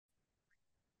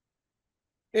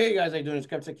Hey guys, how you doing? It's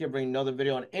Kevtech here bringing another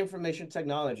video on information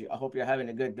technology. I hope you're having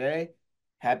a good day.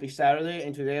 Happy Saturday.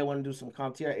 And today I want to do some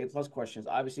CompTIA A+ questions.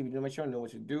 Obviously, if you do my show, know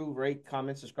what to do. Rate,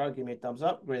 comment, subscribe, give me a thumbs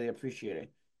up. Greatly appreciate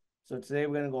it. So today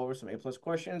we're going to go over some A+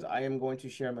 questions. I am going to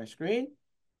share my screen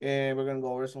and we're going to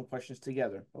go over some questions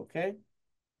together. Okay?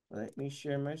 Let me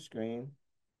share my screen.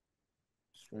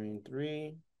 Screen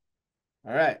three.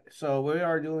 All right. So we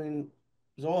are doing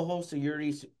Zoho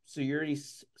security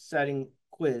setting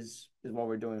quiz is what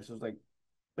we're doing. So it's like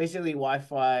basically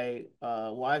Wi-Fi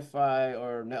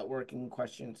or networking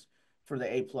questions for the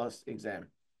A+ exam.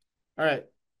 All right.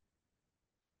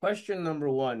 Question number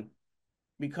one.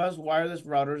 Because wireless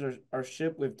routers are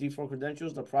shipped with default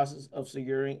credentials, the process of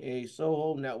securing a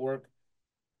SOHO network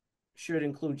should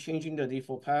include changing the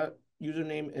default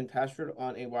username and password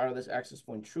on a wireless access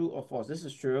point. True or false? This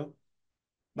is true.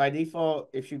 By default,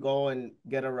 if you go and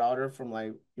get a router from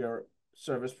like your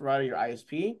service provider, your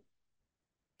ISP,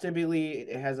 typically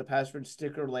it has a password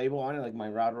sticker label on it, like my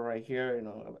router right here.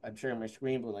 I'm sharing my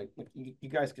screen, but like you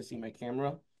guys can see my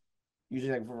camera.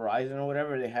 Usually like for Verizon or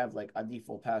whatever, they have like a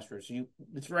default password. So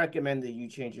it's recommended you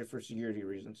change it for security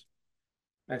reasons.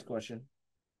 Next question.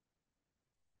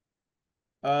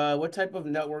 What type of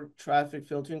network traffic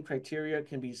filtering criteria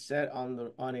can be set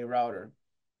on a router?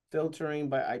 Filtering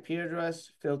by IP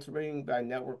address, filtering by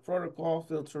network protocol,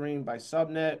 filtering by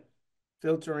subnet,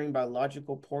 filtering by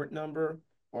logical port number,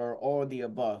 or all of the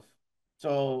above.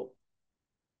 So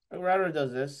a router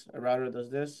does this, a router does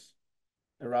this,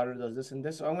 a router does this and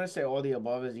this. So I'm going to say all the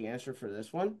above is the answer for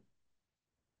this one.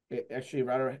 Actually, a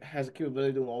router has the capability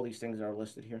of doing all these things that are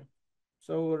listed here.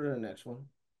 So we'll go to the next one.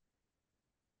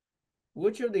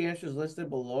 Which of the answers listed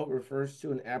below refers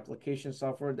to an application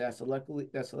software that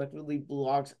selectively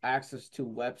blocks access to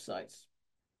websites?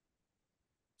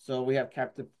 So we have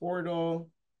Captive Portal,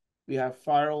 we have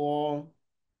Firewall,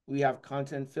 we have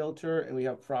Content Filter, and we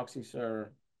have Proxy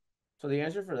Server. So the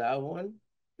answer for that one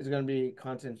is going to be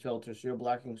content filter. So you're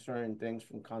blocking certain things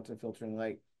from content filtering,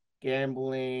 like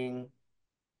gambling,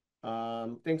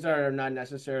 things that are not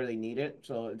necessarily needed.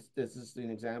 So this is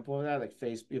an example of that, like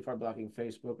Facebook. If I'm blocking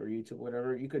Facebook or YouTube,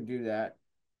 whatever, you could do that.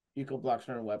 You could block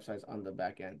certain websites on the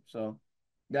back end. So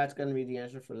that's going to be the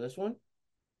answer for this one.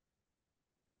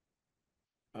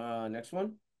 Next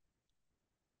one.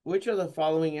 Which of the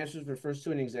following answers refers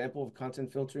to an example of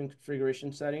content filtering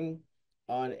configuration setting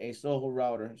on a SOHO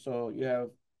router? So you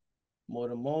have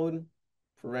modem mode,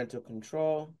 parental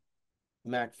control,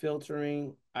 MAC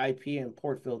filtering, IP, and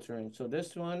port filtering. So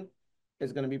this one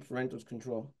is going to be parental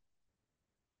control.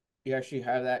 You actually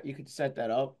have that. You could set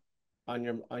that up on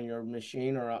your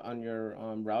machine or on your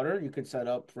router. You could set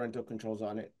up parental controls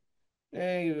on it,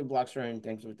 and you could block certain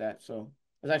things with that. So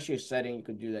there's actually a setting you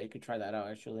could do that. You could try that out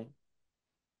actually.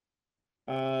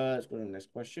 Let's go to the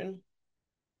next question.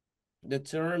 The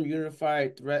term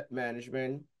unified threat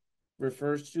management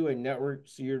refers to a network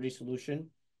security solution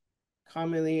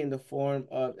commonly in the form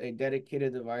of a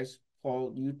dedicated device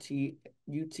called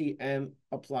UTM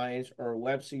appliance or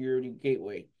web security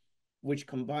gateway, which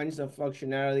combines the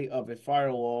functionality of a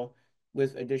firewall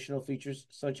with additional features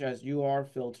such as UR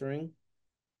filtering,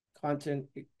 content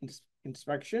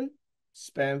inspection,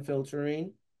 spam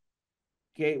filtering,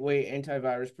 gateway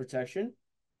antivirus protection,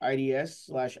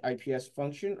 IDS/IPS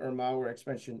function, or malware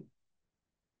expansion.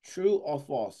 True or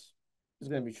false? It's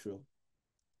going to be true.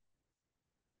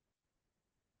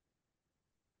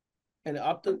 An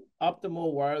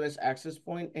optimal wireless access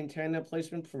point antenna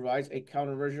placement provides a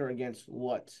countermeasure against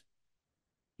what?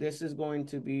 This is going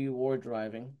to be ward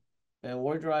driving. And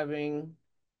ward driving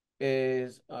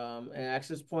is an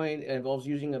access point. It involves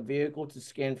using a vehicle to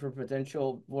scan for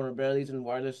potential vulnerabilities in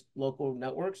wireless local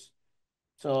networks.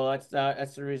 So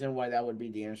that's the reason why that would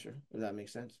be the answer, if that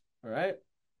makes sense. All right.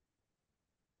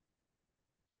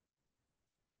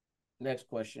 Next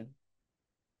question.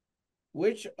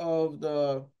 Which of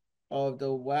the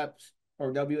WAPs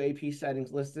or WAP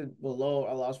settings listed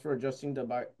below allows for adjusting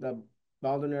the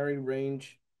boundary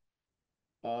range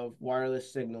of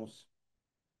wireless signals?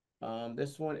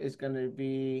 This one is going to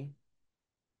be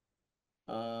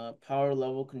power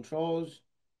level controls.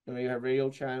 And we have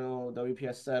radio channel,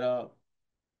 WPS setup,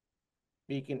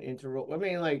 beacon interval. I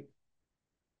mean, like,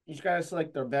 you just gotta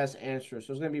select their best answer.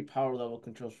 So it's gonna be power level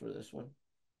controls for this one.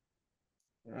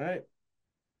 All right.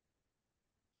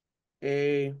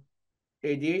 A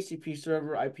A DHCP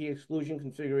server IP exclusion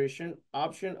configuration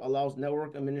option allows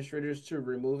network administrators to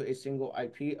remove a single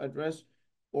IP address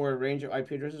or a range of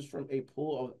IP addresses from a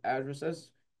pool of addresses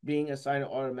being assigned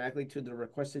automatically to the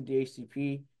requested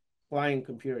DHCP client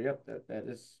computer. Yep, that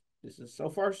is this is so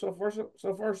far so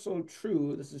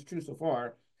true. This is true so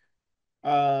far.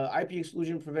 IP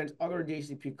exclusion prevents other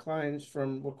DHCP clients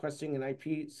from requesting an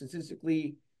IP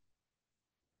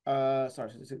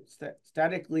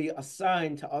statically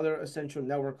assigned to other essential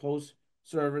network hosts,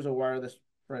 servers, or wireless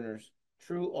printers.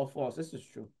 True or false? This is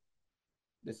true.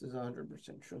 This is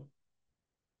 100% true.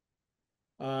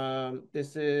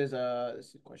 This is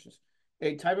questions.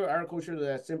 A type of agriculture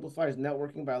that simplifies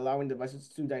networking by allowing devices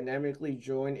to dynamically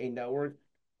join a network,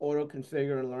 auto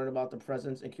configure, and learn about the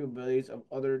presence and capabilities of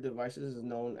other devices is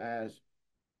known as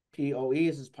PoE.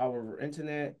 This is Power over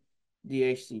Internet.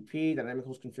 DHCP, Dynamic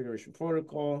Host Configuration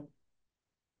Protocol.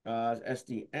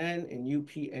 SDN, and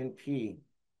UPnP.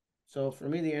 So for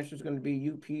me, the answer is going to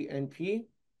be UPnP.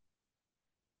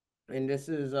 And this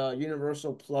is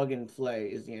universal plug and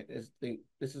play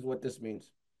this is what this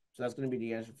means. So that's going to be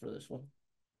the answer for this one.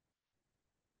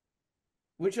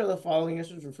 Which of the following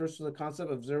answers refers to the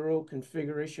concept of zero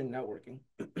configuration networking?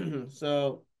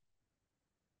 So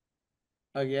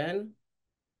again,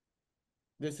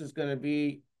 this is going to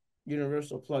be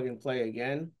universal plug and play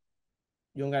again.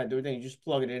 You don't got to do anything. You just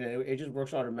plug it in and it just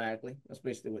works automatically. That's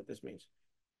basically what this means.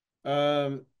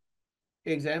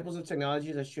 Examples of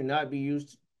technologies that should not be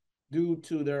used due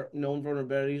to their known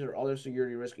vulnerabilities or other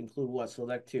security risk include what?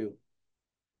 Select two.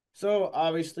 So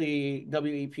obviously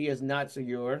WEP is not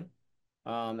secure.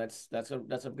 That's going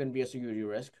to be a security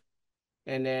risk.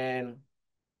 And then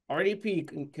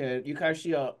RDP you can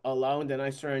actually allow and deny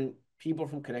certain people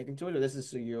from connecting to it. Or this is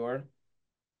secure.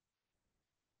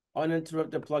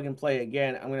 Uninterrupted plug and play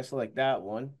again. I'm going to select that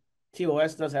one.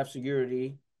 TOS does have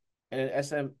security, and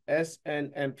then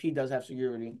SNMP does have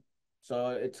security. So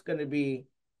it's going to be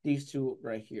these two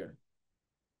right here.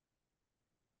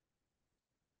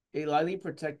 A lightly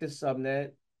protected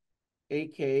subnet,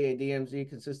 aka a DMZ,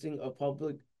 consisting of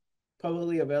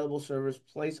publicly available servers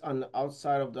placed on the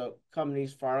outside of the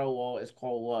company's firewall is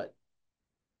called what?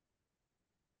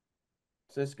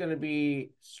 So it's going to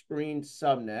be screen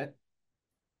subnet.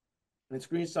 And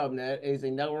screen subnet is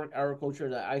a network agriculture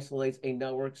that isolates a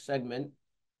network segment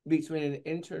between an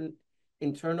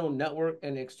internal network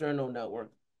and external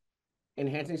network,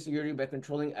 enhancing security by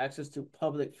controlling access to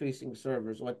public-facing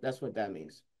servers. That's what that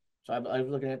means. So I was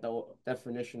looking at the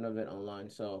definition of it online.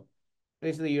 So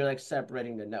basically, you're like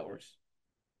separating the networks.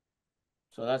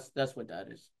 So that's what that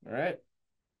is. All right.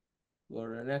 Go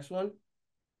to the next one.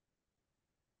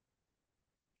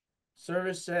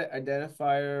 Service set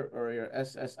identifier, or your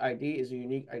SSID, is a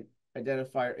unique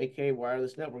identifier, aka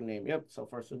wireless network name. Yep. So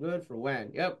far so good for WAN.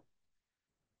 Yep.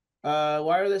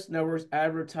 Wireless networks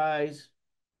advertise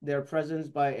their presence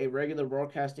by a regular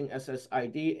broadcasting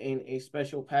SSID in a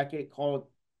special packet called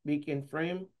beacon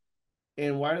frame.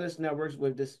 In wireless networks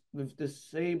with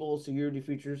disabled security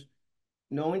features,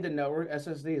 knowing the network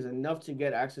SSID is enough to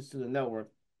get access to the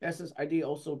network. SSID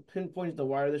also pinpoints the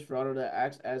wireless router that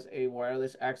acts as a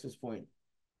wireless access point.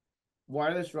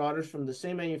 Wireless routers from the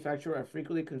same manufacturer are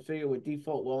frequently configured with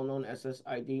default well-known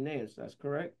SSID names. That's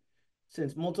correct.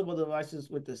 Since multiple devices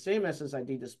with the same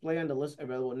SSID display on the list of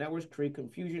available networks create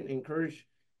confusion and encourage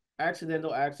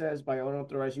accidental access by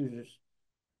unauthorized users.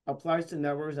 Applies to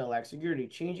networks that lack security.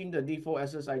 Changing the default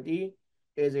SSID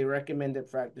is a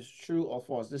recommended practice. True or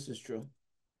false? This is true.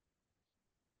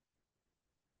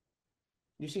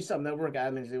 You see some network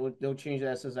admins, they'll change the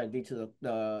SSID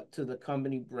to the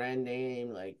company brand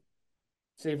name. Like,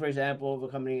 say for example, if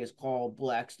a company is called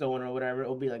Blackstone or whatever,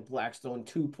 it'll be like Blackstone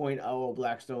 2.0,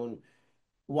 Blackstone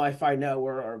Wi-Fi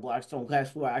network, or Blackstone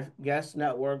gas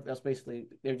network. That's basically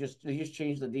they just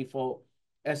change the default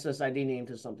SSID name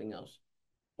to something else,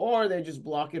 or they just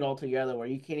block it altogether where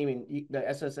you can't even the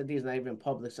SSID is not even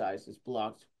publicized; it's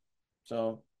blocked.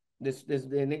 So this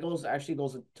and it goes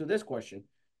to this question: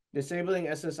 disabling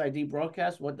SSID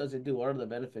broadcast. What does it do? What are the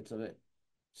benefits of it?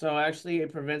 So actually,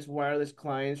 it prevents wireless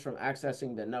clients from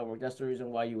accessing the network. That's the reason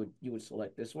why you would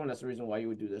select this one. That's the reason why you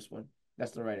would do this one.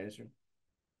 That's the right answer.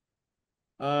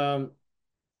 Um,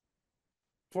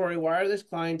 for a wireless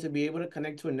client to be able to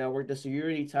connect to a network, the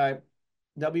security type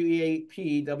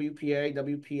WEAP, WPA,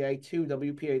 WPA2,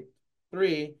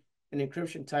 WPA3, and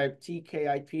encryption type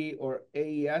TKIP or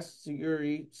AES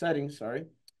security settings,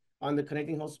 on the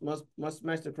connecting host must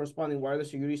match the corresponding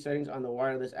wireless security settings on the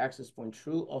wireless access point.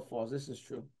 True or false? This is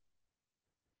true.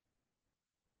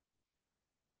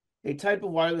 A type of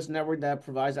wireless network that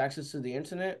provides access to the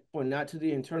internet, but not to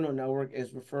the internal network,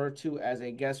 is referred to as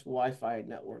a guest Wi-Fi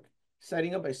network.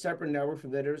 Setting up a separate network for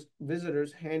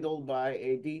visitors handled by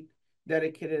a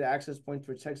dedicated access point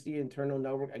protects the internal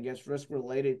network against risk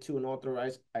related to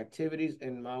unauthorized activities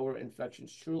and malware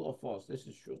infections. True or false? This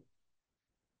is true.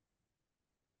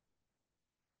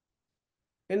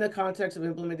 In the context of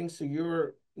implementing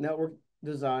secure network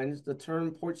designs, the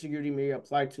term port security may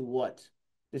apply to what?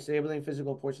 Disabling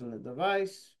physical ports on the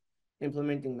device,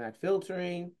 implementing MAC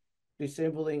filtering,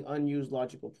 disabling unused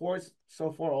logical ports.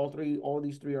 So far, all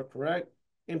these three are correct.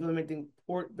 Implementing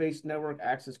port-based network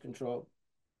access control.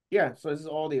 Yeah, so this is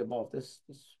all the above. This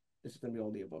is gonna be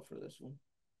all the above for this one.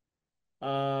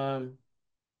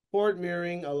 Port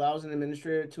mirroring allows an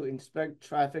administrator to inspect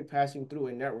traffic passing through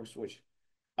a network switch.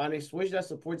 On a switch that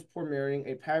supports port mirroring,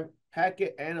 a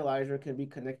packet analyzer can be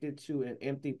connected to an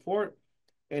empty port,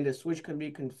 and the switch can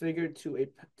be configured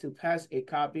to pass a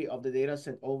copy of the data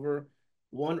sent over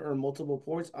one or multiple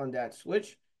ports on that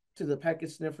switch to the packet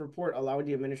sniffer port, allowing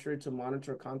the administrator to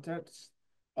monitor contents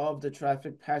of the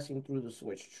traffic passing through the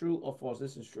switch. True or false?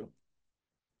 This is true.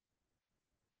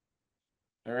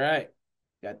 All right.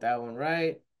 Got that one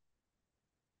right.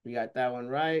 We got that one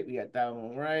right. We got that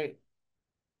one right.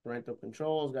 Parental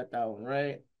controls, got that one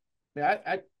right.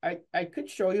 Yeah, I could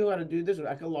show you how to do this.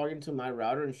 I could log into my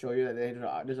router and show you that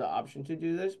there's an option to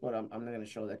do this, but I'm not gonna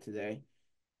show that today.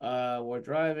 We're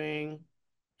driving,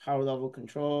 power level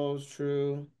controls,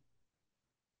 true.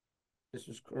 This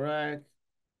was correct.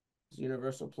 It's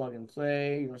universal plug and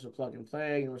play, universal plug and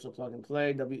play, universal plug and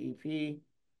play, WEP.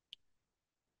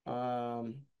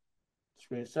 Um,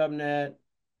 Screen subnet,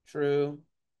 true.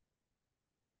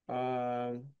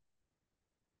 Um,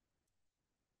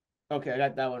 okay, I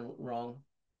got that one wrong.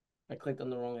 I clicked on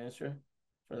the wrong answer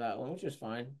for that one, which is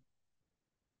fine.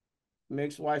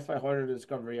 Makes Wi-Fi harder to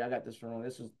discover. Yeah, I got this wrong.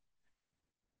 This is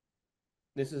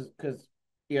because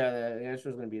yeah, the answer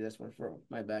is gonna be this one for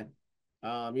my bad.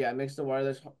 Yeah, it makes the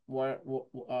wireless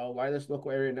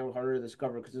local area network harder to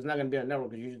discover because it's not gonna be on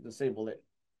network because you just disable it.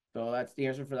 So that's the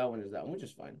answer for that one is that one, which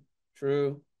is fine.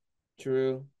 True,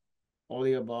 true, all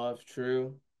the above,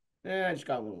 true. I just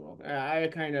got one wrong.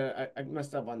 I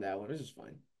messed up on that one. This is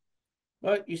fine.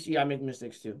 But you see, I make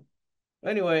mistakes too.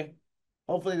 Anyway,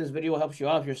 hopefully this video helps you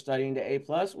out if you're studying the A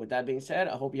plus. With that being said,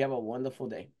 I hope you have a wonderful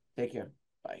day. Take care.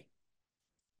 Bye.